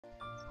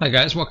Hi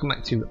guys, welcome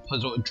back to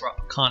Puzzle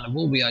Drop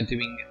Carnival. We are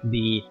doing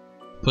the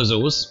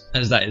puzzles,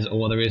 as that is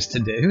all there is to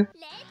do.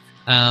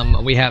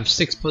 We have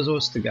 6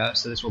 puzzles to go,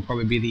 so this will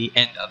probably be the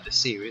end of the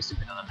series,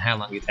 depending on how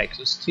long it takes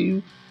us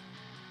to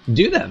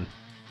do them.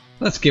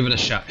 Let's give it a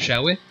shot,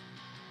 shall we?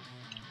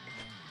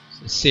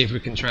 Let's see if we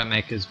can try and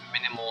make as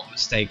minimal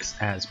mistakes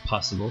as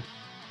possible,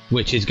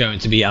 which is going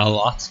to be a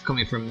lot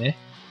coming from there.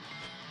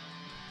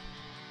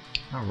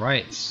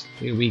 Alright,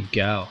 here we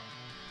go.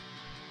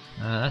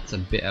 That's a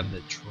bit of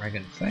the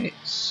dragon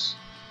face.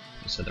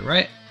 Goes to the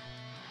right.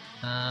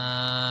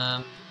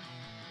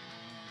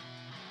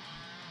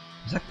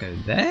 Does that go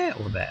there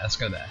or there? Let's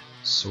go there.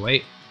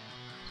 Sweet.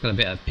 It's got a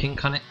bit of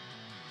pink on it.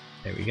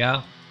 There we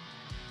go.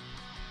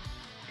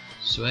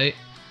 Sweet.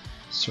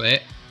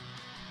 Sweet.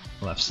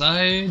 Left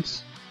side.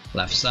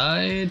 Left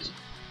side.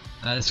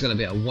 It's got a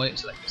bit of white,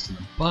 so that goes to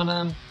the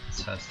bottom.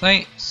 That's her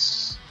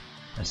face.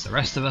 That's the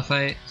rest of her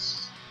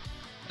face.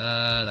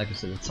 That goes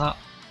to the top.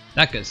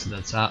 That goes to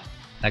the top.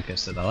 That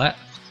goes to the left.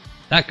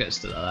 That goes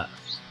to the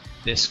left.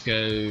 This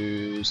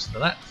goes to the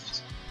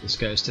left. This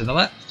goes to the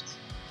left.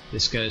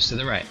 This goes to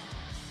the right.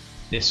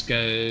 This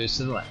goes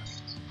to the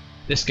left.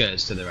 This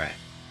goes to the right.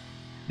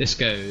 This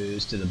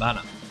goes to the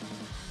bottom.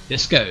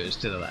 This goes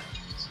to the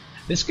left.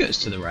 This goes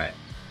to the right.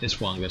 This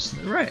one goes to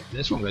the right.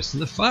 This one goes to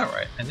the far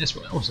right. And this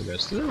one also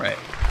goes to the right.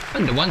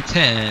 Under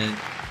 110.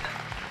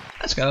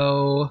 Let's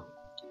go.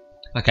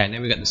 Okay, now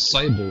we got the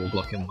cyborg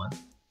looking one.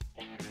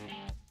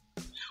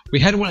 We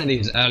had one of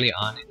these early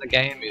on in the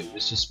game. It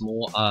was just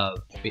more of,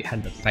 it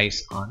had the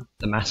face on,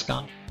 the mask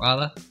on,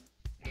 rather.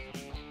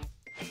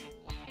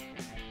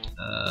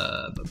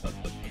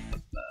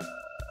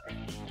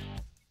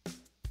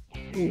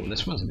 Ooh,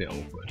 this one's a bit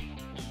awkward.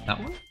 That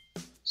one?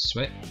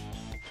 Sweet.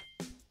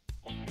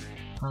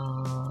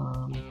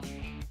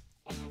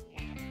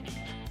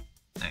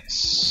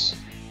 Nice.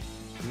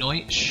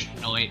 Nice,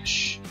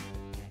 nice,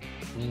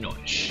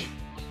 nice.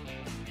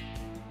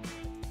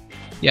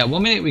 Yeah,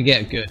 1 minute we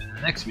get good, and the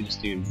next we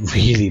just do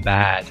really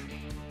bad.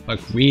 Like,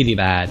 really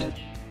bad.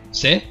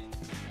 See?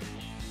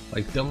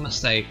 Like, dumb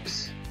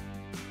mistakes.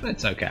 But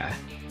it's okay.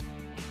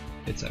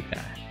 It's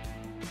okay.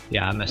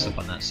 Yeah, I messed up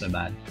on that so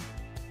bad.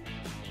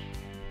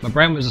 My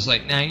brain was just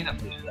like, nah, you're not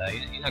putting it there.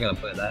 You're not gonna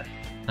put it there.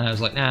 And I was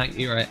like, nah,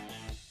 you're right.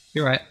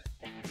 You're right.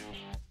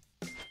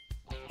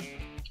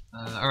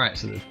 Alright,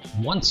 so the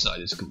one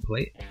side is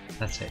complete.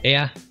 That's it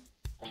here.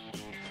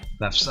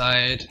 Left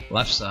side,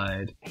 left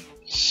side.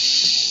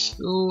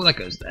 Ooh, that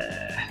goes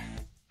there.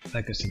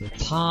 That goes to the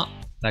top.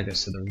 That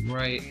goes to the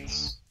right.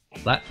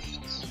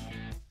 Left.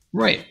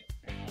 Right.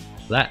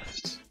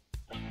 Left.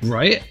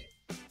 Right.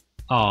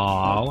 Oh,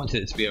 I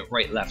wanted it to be a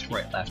right, left,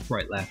 right, left,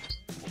 right, left.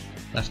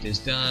 Left is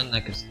done.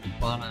 That goes to the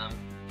bottom.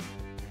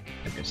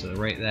 That goes to the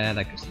right there.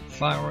 That goes to the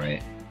far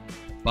right.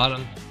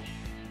 Bottom.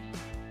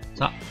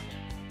 Top.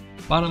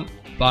 Bottom.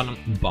 Bottom.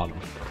 Bottom.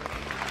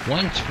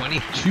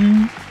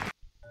 122.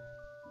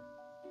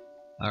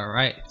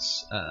 Alright.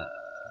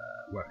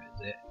 Where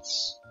is it?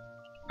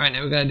 Alright,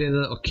 now we're gonna do the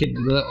little kid, the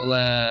little,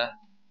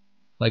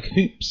 like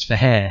hoops for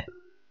hair.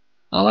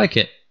 I like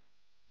it.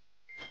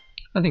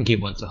 I think he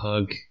wants a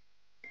hug.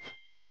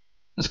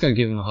 Let's go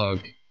give him a hug.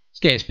 Let's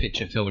get his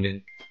picture filled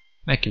in.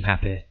 Make him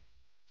happy.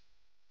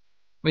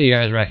 What do you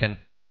guys reckon?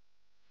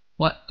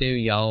 What do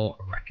y'all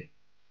reckon?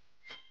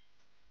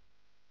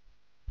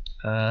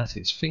 That's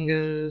his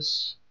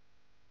fingers.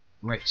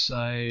 Right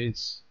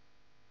sides.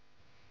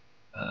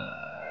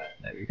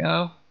 There we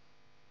go.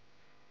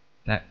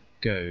 That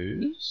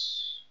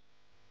goes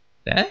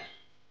there.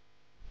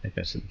 That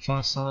goes to the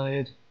far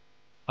side.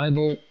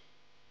 Eyeball.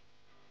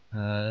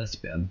 That's a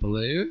bit of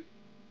blue.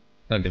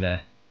 Gotta go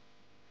there.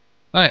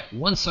 Alright,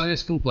 one side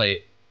is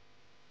complete.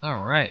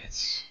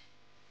 Alright.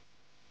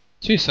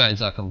 2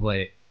 sides are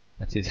complete.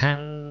 That's his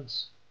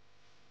hands.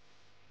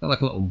 Got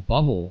like a little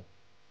bubble.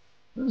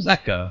 Where does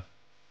that go?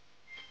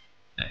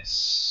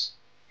 Nice.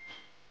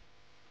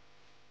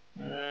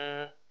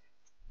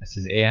 That's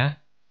his ear.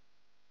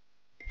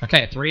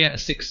 Okay, 3 out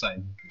of 6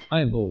 side.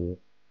 Eyeball.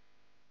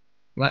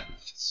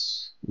 Left.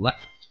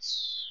 Left.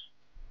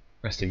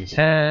 Rest of his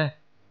hair.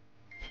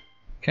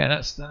 Okay,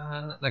 that's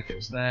done. That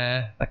goes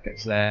there. That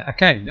goes there.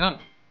 Okay, done.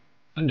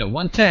 Under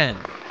 110.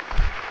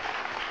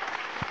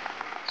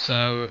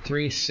 So,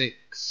 3,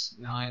 6,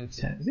 9,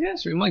 10. Yeah,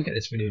 so we might get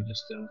this video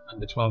just in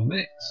under 12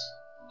 minutes.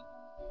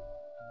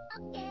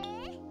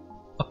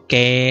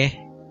 Okay.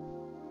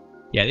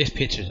 Yeah, these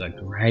pictures are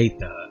great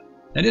though.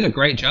 They did a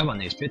great job on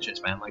these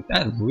pictures, man. Like,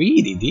 they're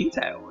really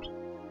detailed.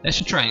 They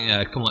should try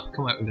and come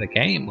out with a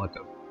game, like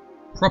a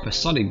proper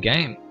solid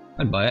game.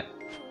 I'd buy it.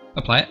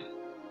 I'd play it.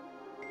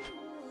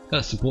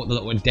 Gotta support the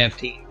little dev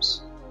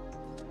teams.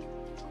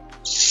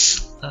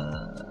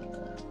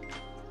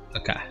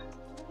 Okay.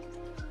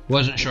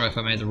 Wasn't sure if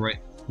I made the right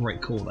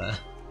call there.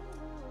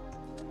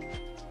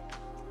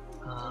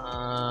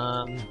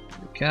 There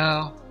we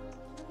go.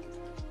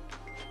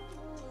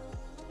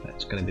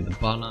 That's gonna be the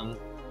bottom.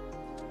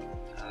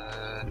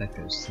 That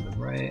goes to the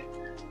right.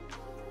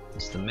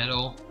 That's the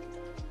middle.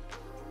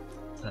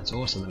 That's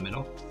also the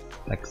middle.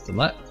 That's the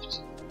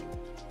left.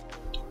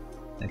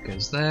 That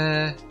goes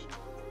there.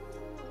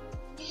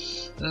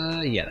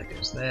 Yeah, that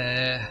goes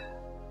there.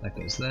 That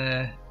goes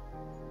there.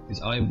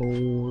 These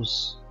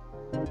eyeballs.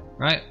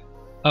 Right?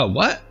 Oh,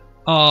 what?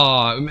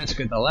 Oh, we meant to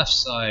go to the left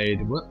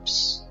side.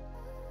 Whoops.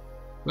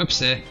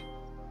 Whoopsie.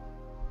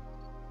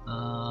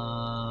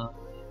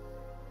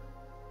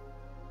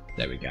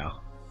 There we go.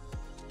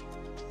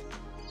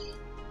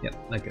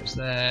 Yep, that goes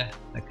there.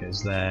 That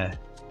goes there.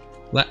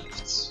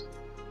 Left.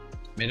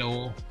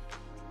 Middle.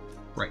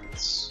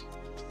 Right.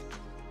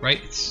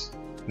 Right.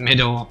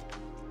 Middle.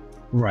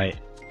 Right.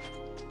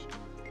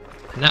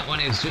 And that one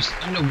is just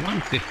under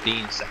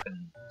 115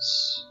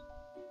 seconds.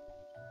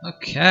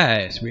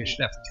 Okay, so we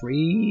should have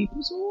 3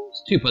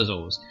 puzzles? 2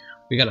 puzzles.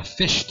 We got a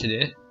fish to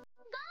do.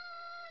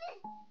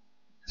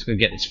 Let's go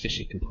get this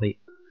fishy complete.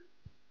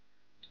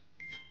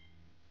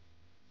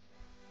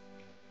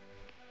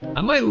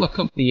 I might look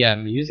up the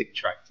music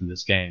track for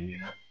this game, you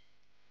know.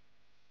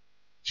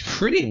 It's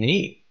pretty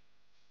neat.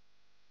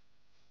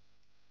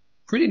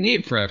 Pretty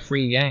neat for a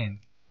free game.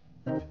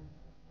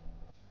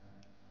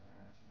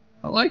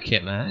 I like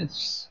it, man.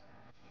 It's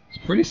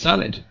pretty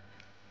solid.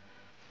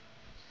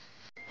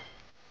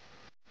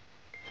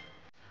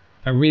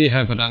 I really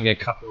hope I don't get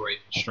copyright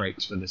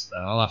strikes for this though.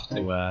 I'll have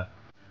to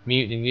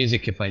mute the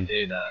music if I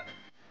do that.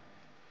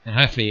 And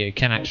hopefully you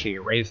can actually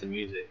erase the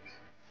music.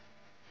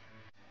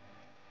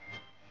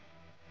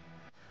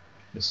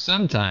 But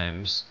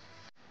sometimes,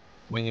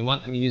 when you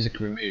want the music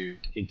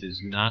removed, it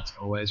does not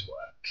always work.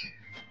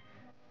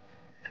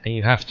 And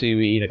you have to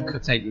either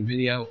cut out the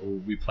video or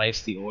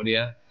replace the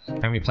audio.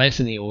 And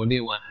replacing the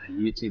audio on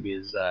YouTube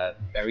is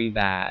very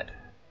bad.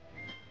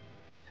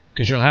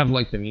 Because you'll have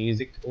like the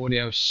music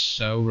audio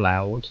so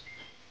loud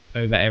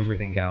over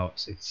everything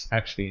else, it's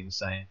actually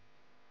insane.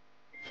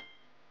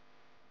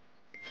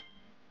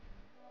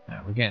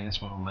 Now we're getting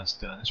this one almost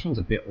done. This one's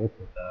a bit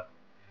awkward though.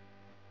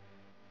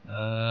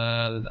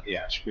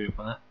 Yeah, I screwed up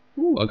on that.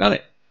 Ooh, I got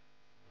it.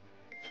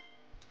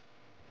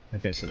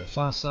 Okay, so the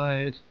far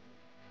side.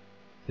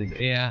 There's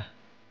ear.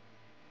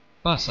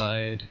 Far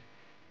side.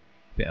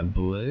 Bit of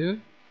blue.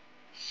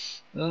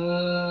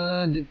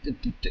 Yeah,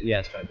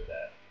 it's gotta be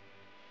there.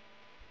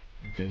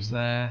 It goes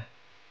there.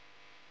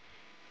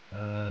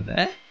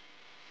 There?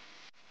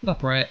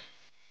 Up right.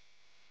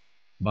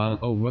 Bottom.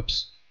 Oh,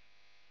 whoops.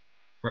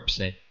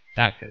 Whoopsie.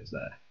 That goes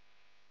there.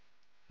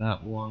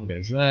 That one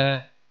goes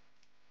there.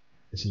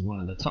 This is one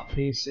of the top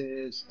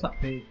pieces. Top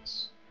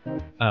piece.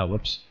 Oh,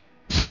 whoops.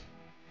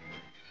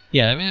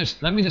 Yeah,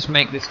 let me just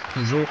make this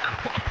puzzle and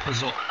put a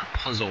puzzle and a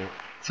puzzle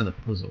for the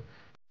puzzle.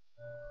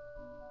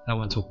 That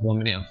one took 1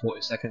 minute and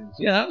 40 seconds.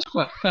 Yeah, that was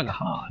quite kind of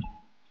hard.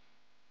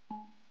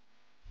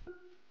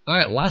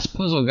 Alright, last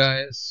puzzle,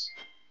 guys.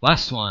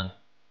 Last one.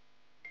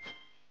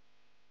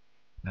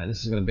 Now,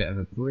 this has got a bit of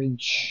a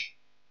bridge.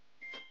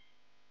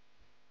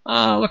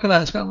 Oh, look at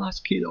that. It's got a nice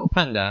cute little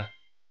panda.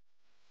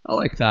 I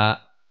like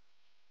that.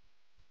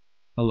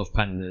 I love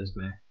pandas,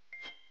 man.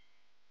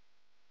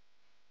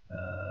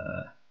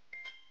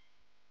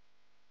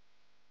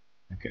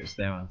 It goes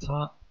there on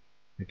top.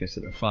 It goes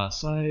to the far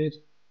side.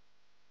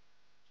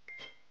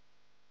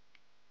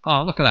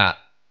 Oh, look at that.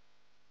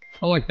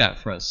 I like that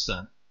for us,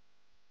 son.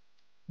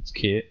 That's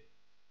cute.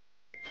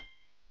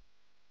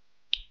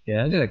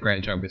 Yeah, I did a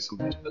great job with some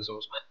of these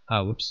puzzles, man.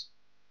 Oh, whoops.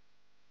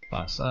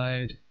 Far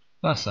side.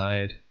 Far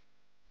side.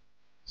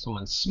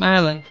 Someone's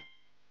smiling.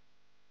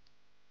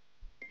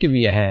 Give me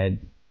your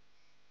head.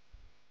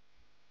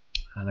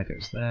 And that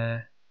goes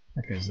there.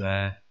 That goes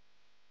there.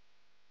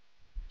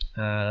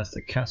 That's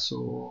the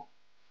castle.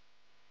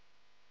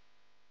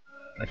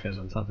 That goes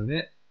on top of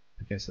it.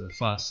 That goes to the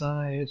far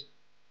side.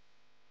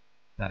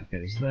 That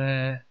goes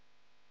there.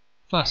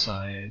 Far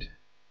side.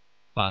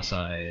 Far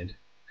side.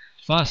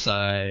 Far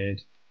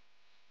side.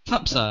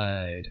 Top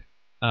side.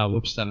 Oh,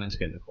 whoops, that meant to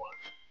go to the corner.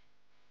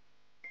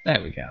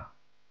 There we go.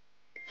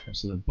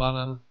 Goes to the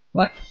bottom.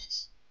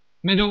 Left.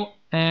 Middle.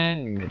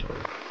 And middle.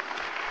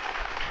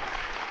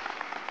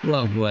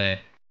 Lovely.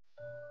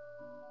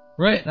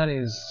 Right, that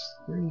is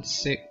 3,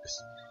 6,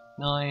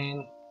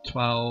 9,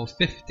 12,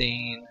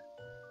 15,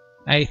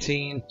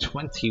 18,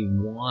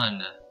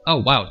 21. Oh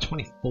wow,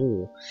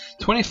 24.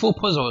 24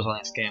 puzzles on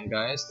this game,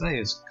 guys. That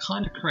is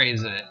kind of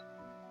crazy.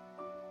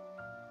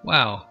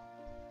 Wow.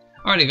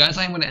 Alrighty, guys,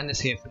 I'm going to end this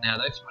here for now,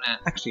 though. If you want to,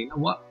 actually, you know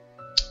what?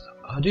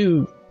 I'll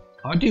do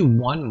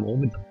one more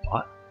with the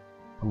bot,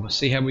 and we'll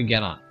see how we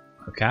get on.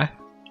 Okay?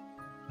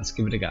 Let's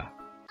give it a go.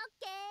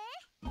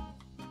 Okay.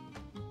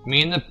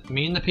 Me and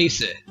the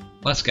PC.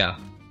 Let's go.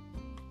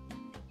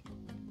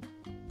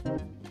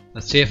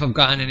 Let's see if I've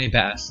gotten any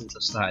better since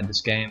I've started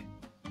this game.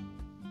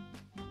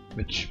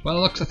 Which, by the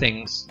looks of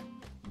things,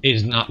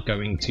 is not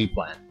going to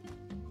plan.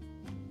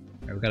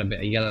 Okay, we've got a bit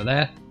of yellow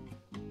there.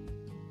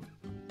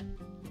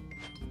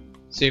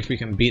 See if we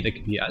can beat the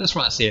computer. I just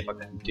want to see if I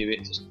can do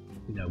it just,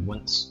 you know,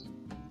 once.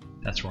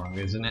 That's wrong,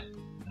 isn't it?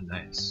 Oh,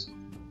 nice.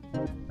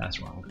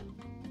 That's wrong.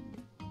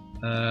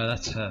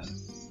 That's her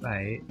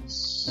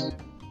face.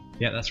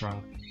 Yeah, that's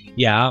wrong.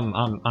 Yeah,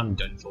 I'm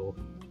done for.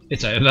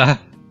 It's over.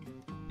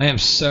 I am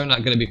so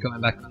not going to be coming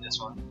back on this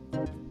one.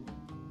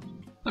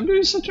 I'm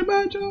doing such a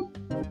bad job.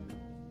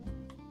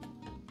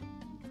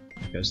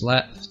 That goes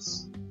left.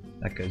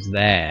 That goes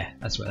there.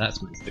 That's where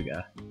that's meant to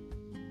go.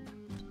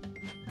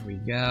 There we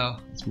go.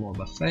 It's more of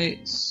a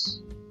face.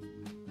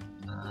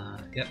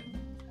 Yep.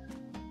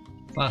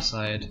 Far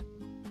side.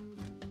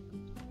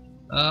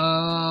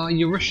 Oh,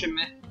 you're rushing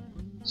me.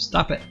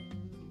 Stop it.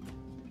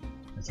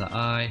 There's that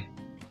eye.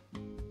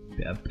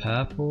 Bit of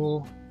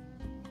purple.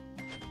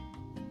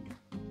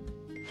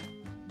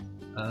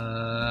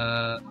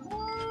 I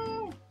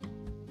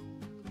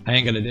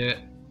ain't gonna do it.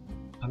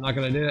 I'm not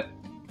gonna do it.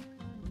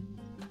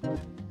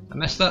 I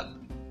messed up.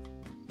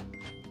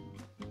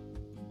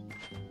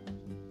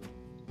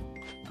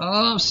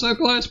 Oh, I'm so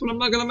close, but I'm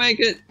not gonna make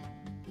it.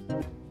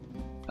 Oh,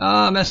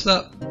 I messed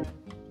up.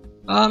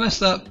 Oh, I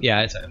messed up.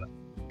 Yeah, it's over.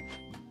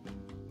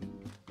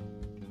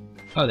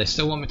 Oh, they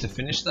still want me to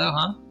finish though,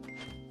 huh?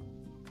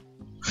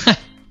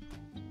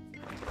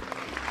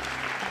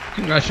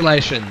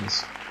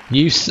 Congratulations.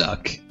 You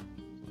suck.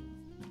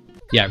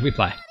 Yeah,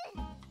 replay.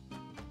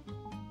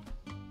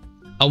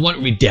 I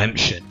want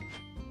redemption.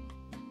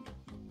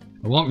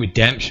 I want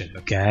redemption,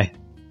 okay?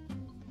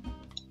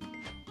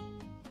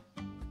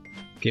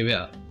 Give it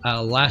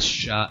our last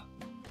shot,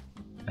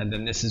 and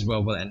then this is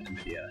where we'll end the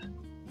video.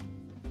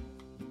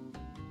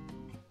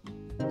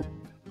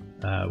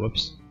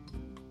 Whoops.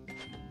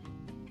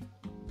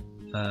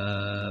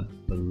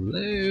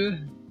 Blue.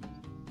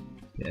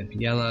 Bit of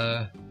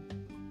yellow.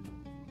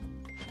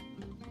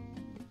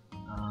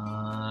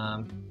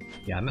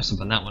 Yeah, I messed up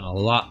on that one a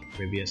lot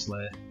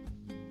previously.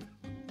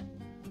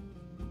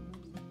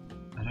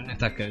 I don't know if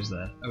that goes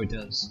there. Oh, it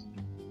does.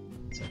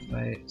 It's a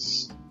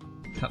face.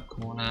 Top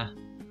corner.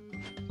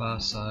 Far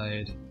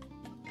side.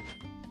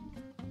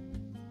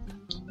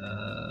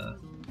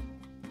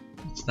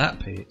 What's that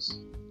piece?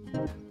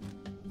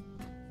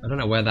 I don't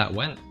know where that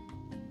went.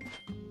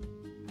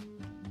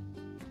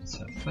 It's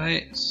her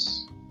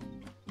face.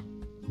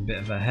 A bit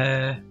of her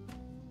hair.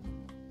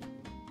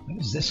 Where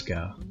does this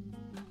go?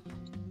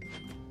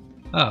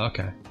 Oh,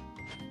 okay.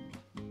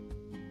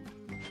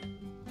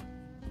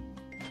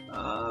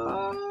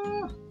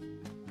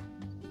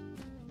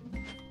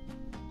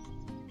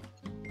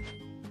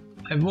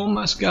 I've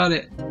almost got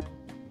it.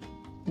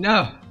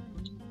 No!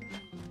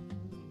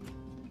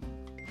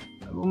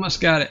 I've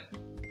almost got it.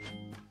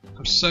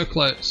 I'm so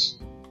close.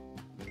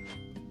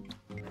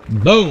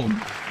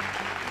 Boom!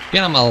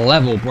 Get on my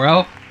level,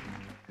 bro.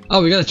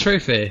 Oh, we got a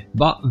trophy.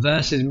 Bot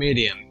versus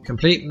medium.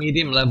 Complete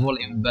medium level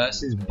in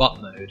versus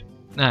bot mode.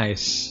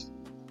 Nice.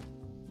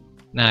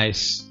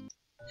 Nice.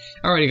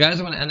 Alrighty guys,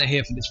 I'm going to end it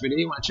here for this video.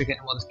 You want to check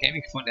out more of this game,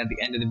 you can find it at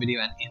the end of the video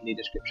and in the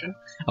description.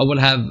 I will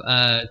have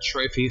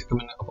trophies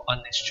coming up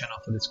on this channel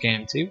for this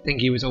game too.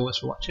 Thank you as always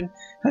for watching.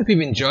 Hope you've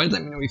enjoyed.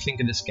 Let me know what you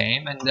think of this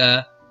game,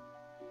 and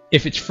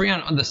if it's free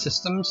on other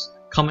systems,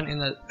 comment in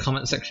the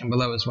comment section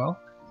below as well.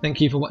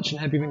 Thank you for watching,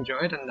 hope you've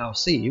enjoyed, and I'll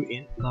see you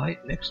in my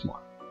next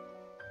one.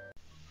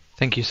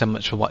 Thank you so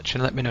much for watching.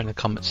 Let me know in the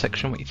comments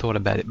section what you thought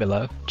about it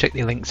below. Check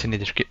the links in the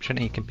description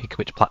and you can pick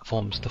which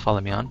platforms to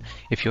follow me on.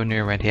 If you're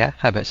new around here,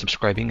 how about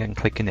subscribing and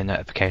clicking the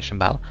notification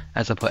bell,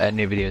 as I put out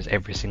new videos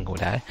every single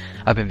day.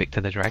 I've been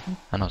VictaTheDragon,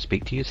 and I'll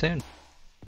speak to you soon.